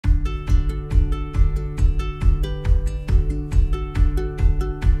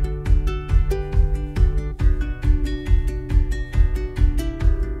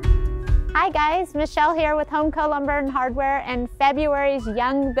guys, Michelle here with HomCo Lumber and Hardware and February's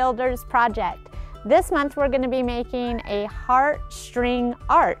Young Builders Project. This month we're going to be making a heart string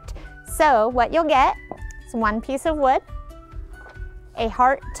art. So what you'll get is one piece of wood, a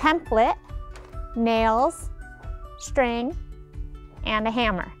heart template, nails, string, and a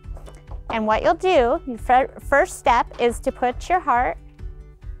hammer. And what you'll do, your first step is to put your heart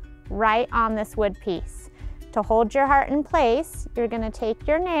right on this wood piece. To hold your heart in place, you're going to take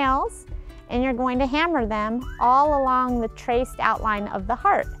your nails and you're going to hammer them all along the traced outline of the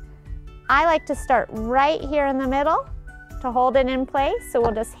heart. I like to start right here in the middle to hold it in place, so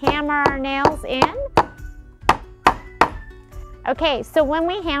we'll just hammer our nails in. Okay, so when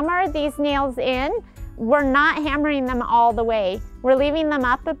we hammer these nails in, we're not hammering them all the way. We're leaving them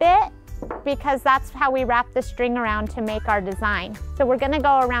up a bit because that's how we wrap the string around to make our design. So we're going to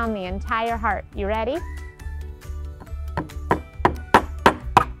go around the entire heart. You ready?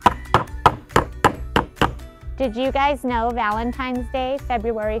 Did you guys know Valentine's Day,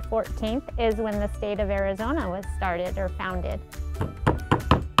 February 14th, is when the state of Arizona was started or founded?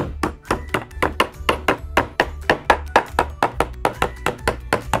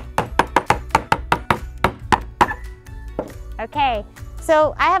 Okay,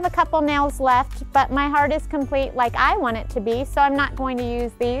 so I have a couple nails left, but my heart is complete like I want it to be, so I'm not going to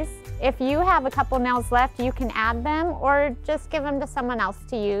use these. If you have a couple nails left, you can add them or just give them to someone else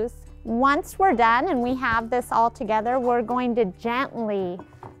to use. Once we're done and we have this all together, we're going to gently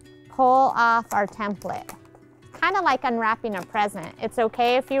pull off our template. Kind of like unwrapping a present. It's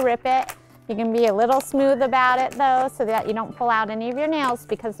okay if you rip it. You can be a little smooth about it though, so that you don't pull out any of your nails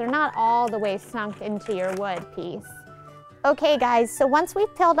because they're not all the way sunk into your wood piece. Okay guys, so once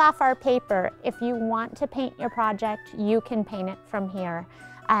we've peeled off our paper, if you want to paint your project, you can paint it from here.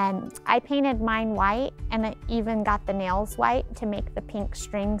 I painted mine white and I even got the nails white to make the pink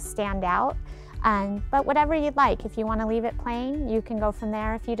string stand out. But whatever you'd like, if you want to leave it plain, you can go from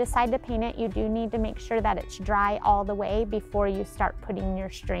there. If you decide to paint it, you do need to make sure that it's dry all the way before you start putting your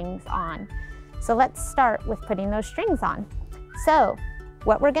strings on. So let's start with putting those strings on. So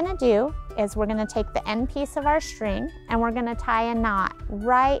what we're going to do is we're going to take the end piece of our string and we're going to tie a knot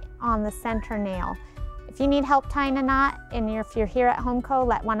right on the center nail. If you need help tying a knot, and if you're here at HomCo,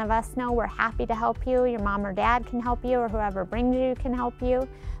 let one of us know. We're happy to help you. Your mom or dad can help you, or whoever brings you can help you.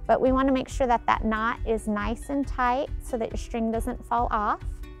 But we want to make sure that that knot is nice and tight so that your string doesn't fall off.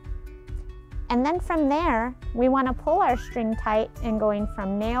 And then from there, we want to pull our string tight, and going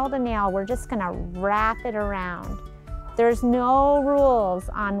from nail to nail, we're just going to wrap it around. There's no rules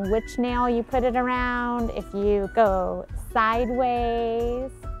on which nail you put it around, if you go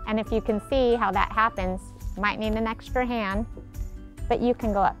sideways. And if you can see how that happens, you might need an extra hand, but you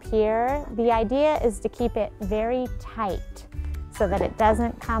can go up here. The idea is to keep it very tight so that it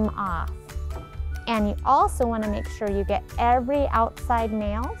doesn't come off. And you also want to make sure you get every outside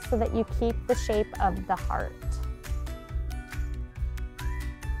nail so that you keep the shape of the heart.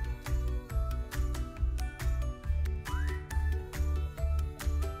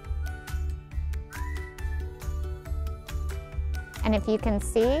 And if you can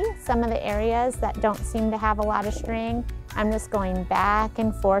see some of the areas that don't seem to have a lot of string, I'm just going back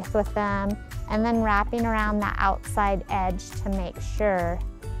and forth with them and then wrapping around the outside edge to make sure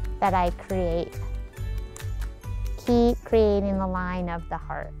that I keep creating the line of the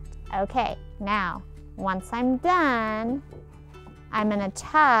heart. Okay, now, once I'm done, I'm gonna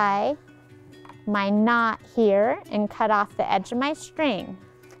tie my knot here and cut off the edge of my string.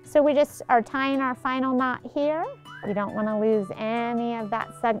 So we just are tying our final knot here. You don't want to lose any of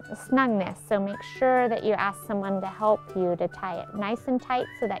that snugness, so make sure that you ask someone to help you to tie it nice and tight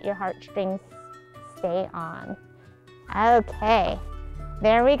so that your heartstrings stay on. Okay,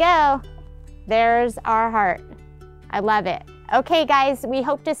 there we go. There's our heart. I love it. Okay guys, we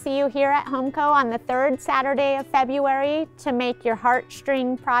hope to see you here at HomCo on the 3rd Saturday of February to make your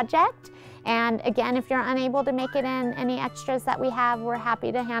heartstring project. And again, if you're unable to make it in, any extras that we have, we're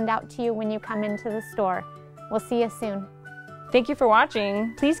happy to hand out to you when you come into the store. We'll see you soon. Thank you for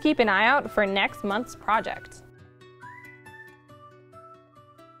watching. Please keep an eye out for next month's project.